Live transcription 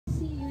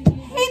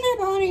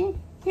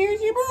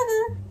Here's your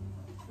burger.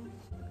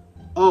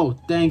 Oh,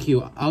 thank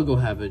you. I'll go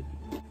have it.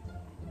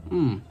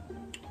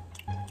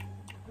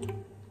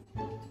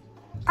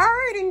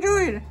 Alright,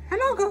 enjoy it.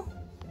 And I'll go.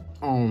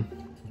 Oh,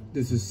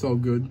 this is so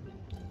good.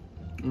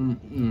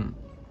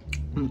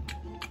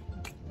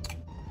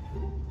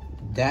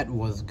 That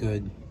was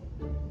good.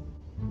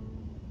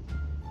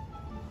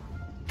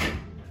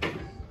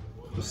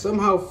 I'm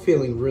somehow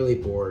feeling really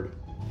bored.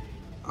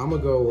 I'm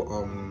gonna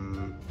go,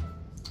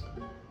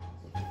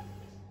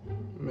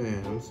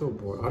 man, I'm so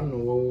bored. I don't know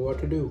what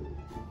to do.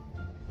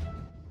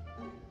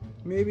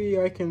 Maybe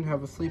I can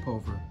have a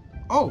sleepover.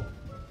 Oh,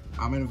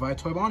 I'm gonna invite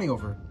Toy Bonnie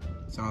over.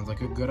 Sounds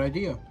like a good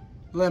idea.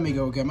 Let me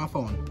go get my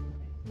phone.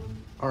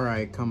 All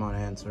right, come on,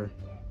 answer.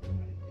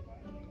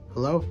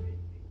 Hello?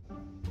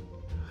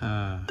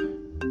 Huh?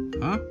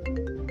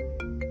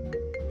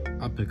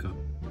 I'll pick up.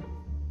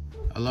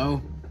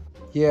 Hello?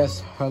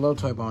 Yes, hello,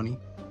 Toy Bonnie.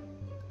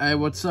 Hey,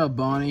 what's up,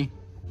 Bonnie?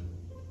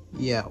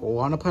 Yeah,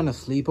 wanna plan a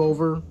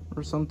sleepover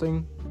or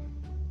something?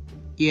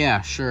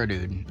 Yeah, sure,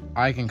 dude.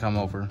 I can come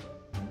over.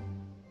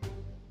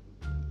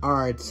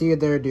 Alright, see you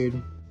there,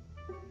 dude.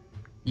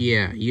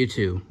 Yeah, you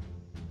too.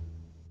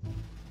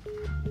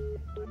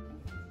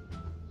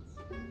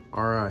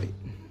 Alright.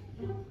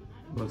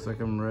 Looks like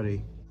I'm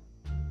ready.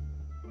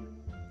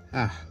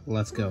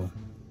 Let's go.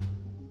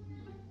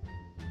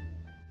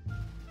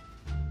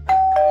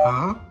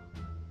 Huh?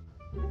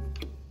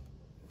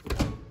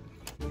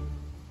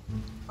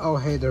 Oh,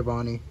 hey there,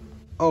 Bonnie.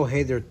 Oh,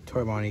 hey there,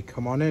 Toy Bonnie.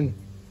 Come on in.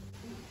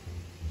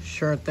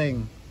 Sure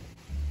thing.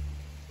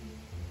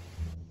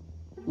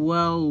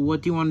 Well,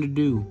 what do you want to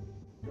do?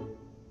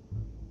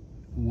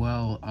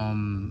 Well,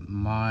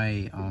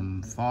 my,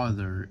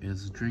 father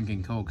is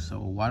drinking Coke, so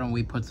why don't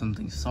we put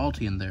something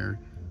salty in there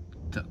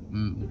to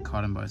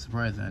caught him by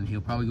surprise, and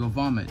he'll probably go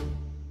vomit.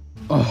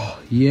 Oh,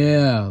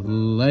 yeah,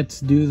 let's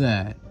do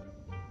that.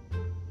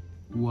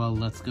 Well,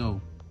 let's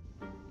go.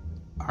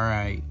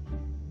 Alright.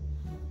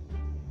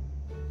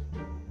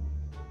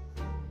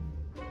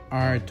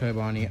 Alright, Toy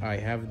Bonnie, I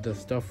have the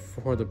stuff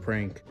for the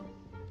prank.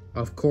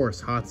 Of course,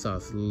 hot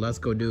sauce. Let's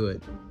go do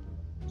it.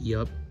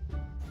 Yup.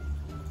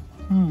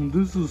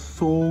 This is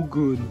so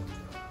good.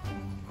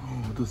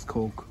 Oh, this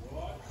Coke.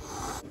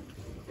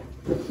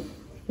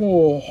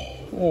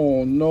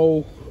 Oh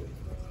no.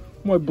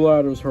 My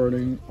bladder's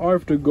hurting. I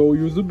have to go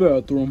use the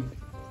bathroom.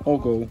 I'll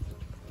go.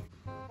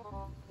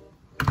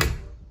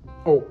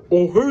 Oh,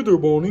 hey there,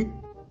 Bonnie.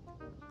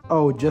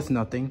 Oh, just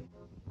nothing.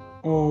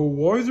 Oh,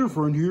 why is your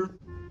friend here?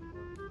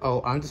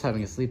 Oh, I'm just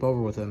having a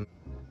sleepover with him.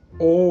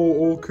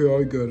 Oh, okay,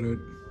 I get it.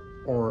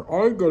 Alright,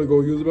 I gotta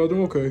go use the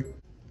bathroom, okay.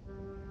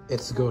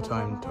 It's go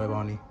time, Toy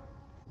Bonnie.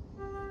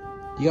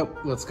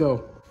 Yep, let's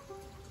go.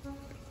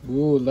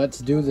 Ooh, let's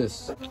do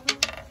this.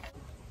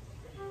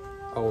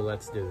 Oh,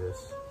 let's do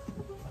this.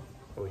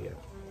 Oh, yeah.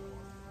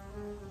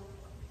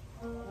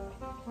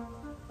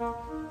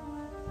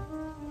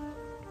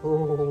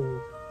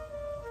 Oh,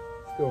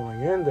 it's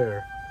going in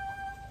there.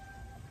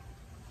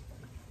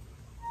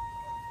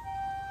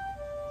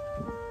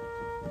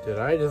 Did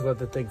I just let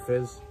the thing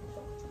fizz?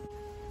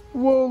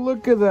 Whoa,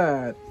 look at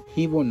that.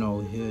 He won't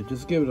know. Here,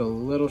 just give it a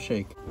little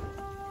shake.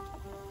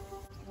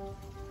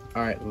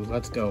 Alright,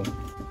 let's go.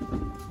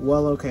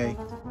 Well, okay.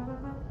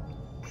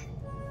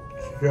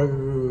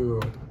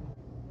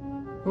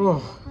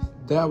 Oh,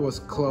 that was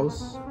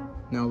close.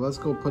 Now let's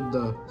go put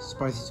the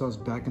spicy sauce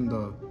back in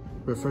the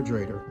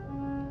refrigerator.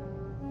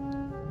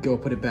 Go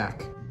put it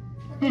back.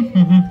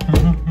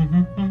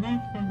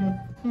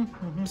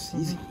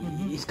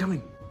 He's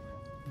coming.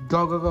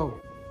 Go, go,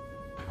 go.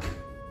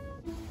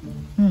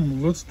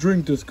 Let's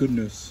drink this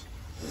goodness.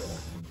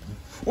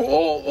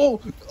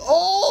 Oh,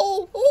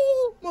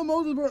 my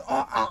mouth is burning.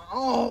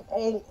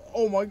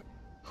 Oh my.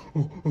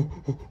 Oh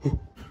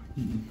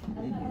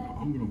my God,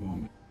 I'm gonna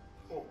vomit.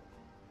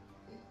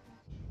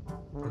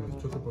 And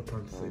it's just about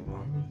time to sleep.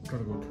 I'm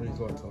gonna go turn these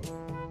lights off.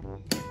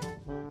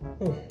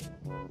 Oh.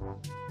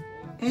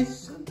 Is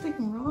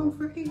something wrong,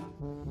 Freddy?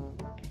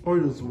 I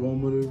just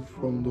vomited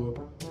from the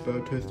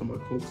bad taste of my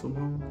Coke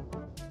somehow.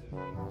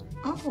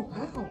 Oh,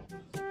 how?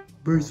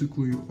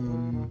 Basically, at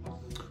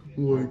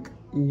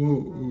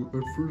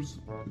first,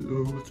 it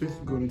was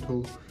tasting good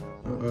until,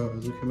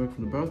 as I came back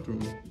from the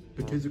bathroom,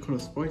 it tasted kind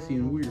of spicy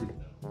and weird.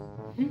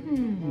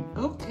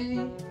 Okay,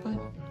 but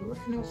we're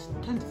gonna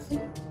time to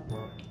sleep.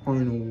 I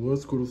know,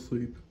 let's go to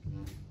sleep.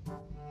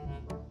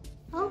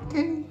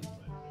 Okay.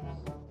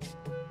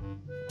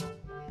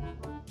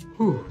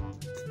 Whew,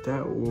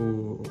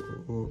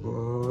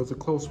 that's a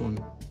close one.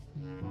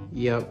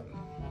 Yep.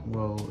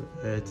 Well,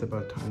 it's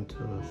about time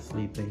to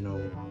sleep, you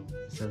know,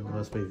 instead of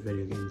let's play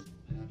video games.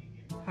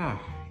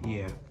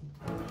 Yeah.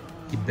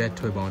 You bet,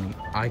 Toy Bonnie,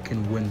 I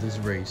can win this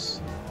race.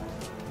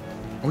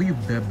 Oh, you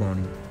bet,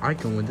 Bonnie, I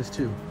can win this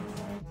too.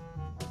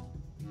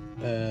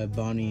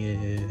 Bonnie,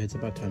 it's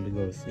about time to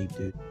go to sleep,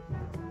 dude.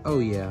 Oh,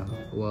 yeah.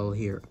 Well,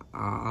 here,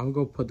 I'll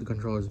go put the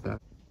controllers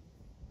back.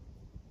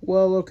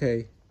 Well,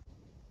 okay.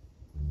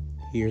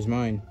 Here's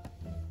mine.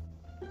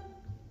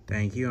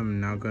 Thank you, I'm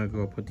now gonna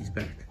go put these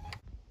back.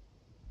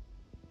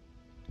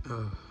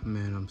 Oh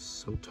man, I'm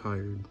so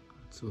tired,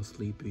 so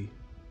sleepy.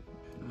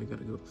 I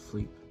gotta go to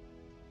sleep.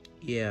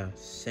 Yeah,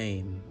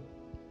 same,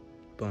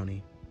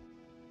 Bonnie.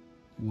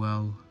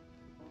 Well,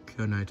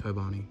 good night, Toy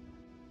Bonnie.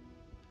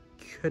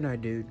 Good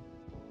night, dude.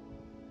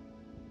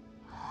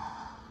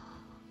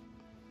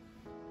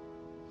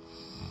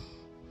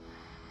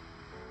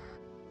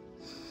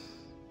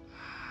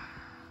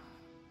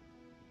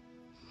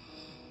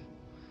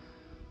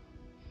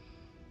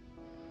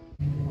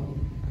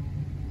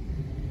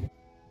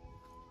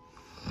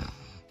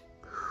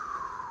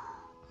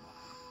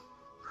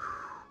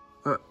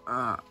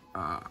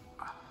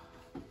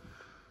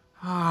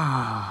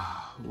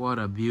 What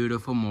a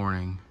beautiful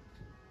morning.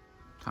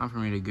 Time for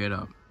me to get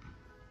up.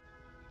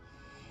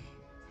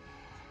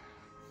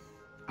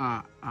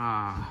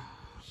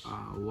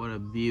 What a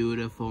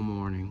beautiful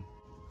morning.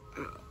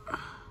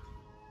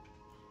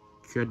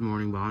 Good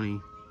morning, Bonnie.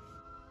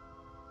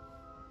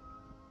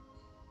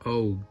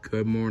 Oh,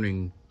 good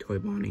morning, Toy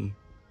Bonnie.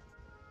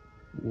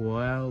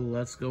 Well,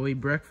 let's go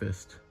eat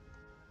breakfast.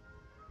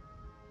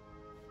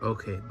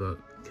 Okay, but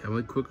can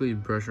we quickly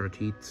brush our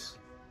teeth?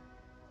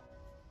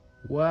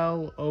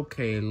 Well,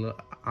 okay,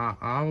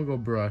 I'll go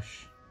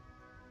brush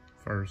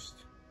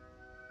first.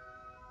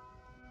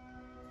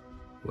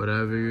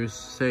 Whatever you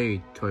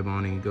say, Toy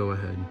Bonnie, go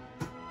ahead.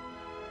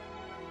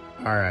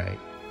 Alright.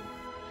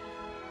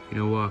 You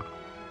know what?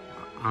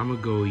 I'm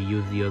gonna go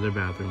use the other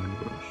bathroom and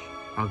brush.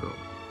 I'll go.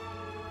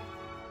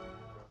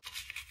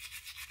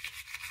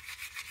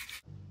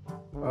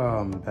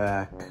 I'm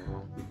back.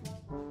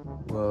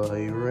 Well, are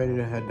you ready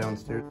to head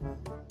downstairs?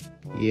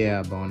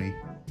 Yeah, Bonnie.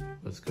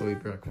 Let's go eat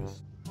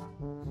breakfast.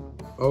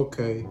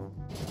 Okay.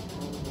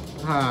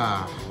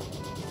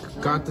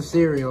 Got the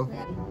cereal.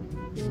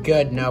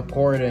 Good, now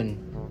pour it in.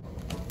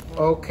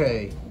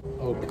 Okay.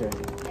 Okay.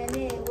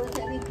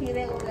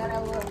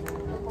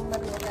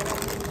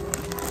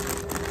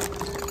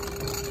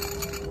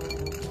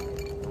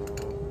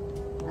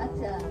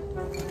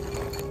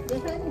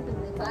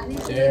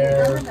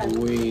 There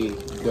we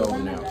go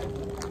now.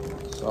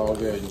 It's all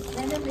good.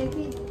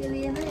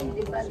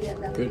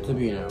 Good to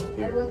be now.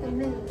 Here.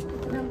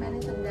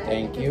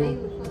 Thank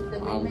you.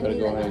 I'm gonna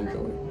go ahead and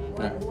enjoy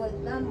it.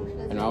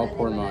 And I'll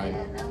pour mine.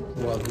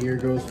 Well, here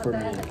goes for me.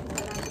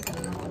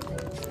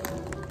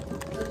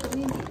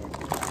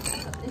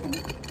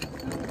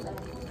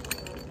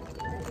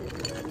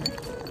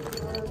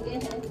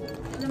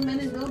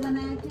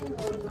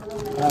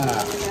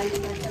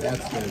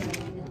 That's good.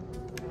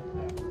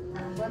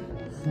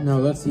 Now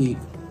let's eat.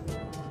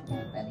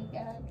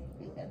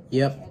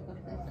 Yep.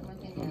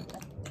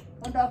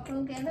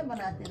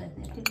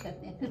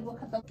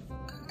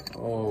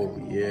 Oh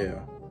yeah.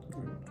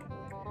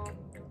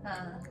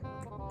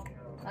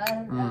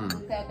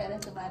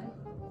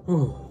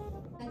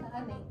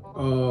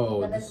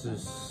 Oh, this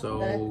is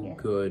so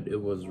good.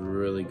 It was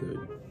really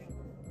good.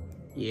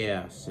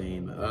 Yeah,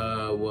 same.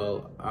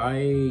 Well,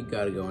 I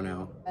gotta go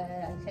now.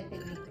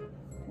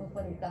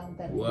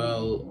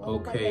 Well,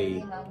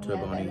 okay,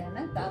 Tabani,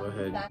 go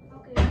ahead.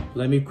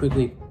 Let me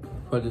quickly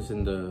put this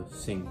in the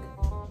sink.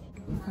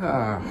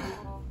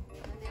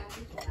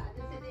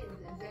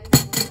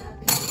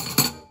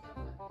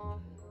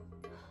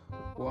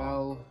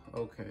 Well,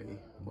 okay.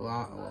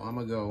 Well, I'm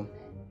gonna go.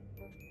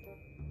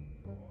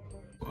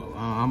 Well,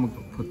 I'm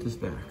gonna put this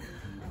back.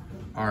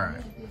 All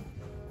right.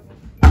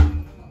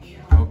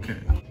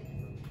 Okay.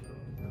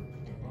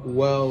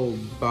 Well,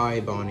 bye,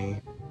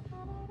 Bonnie.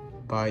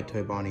 Bye,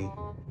 Toy Bonnie.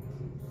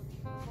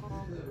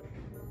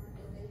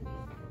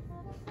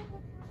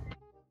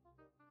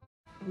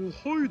 Well,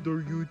 hi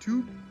there,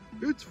 YouTube.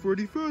 It's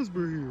Freddy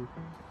Fazbear here.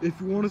 If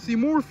you want to see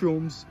more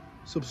films,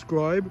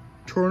 subscribe,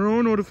 turn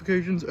on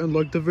notifications, and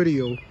like the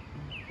video.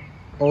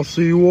 I'll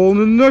see you all in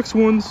the next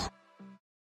ones.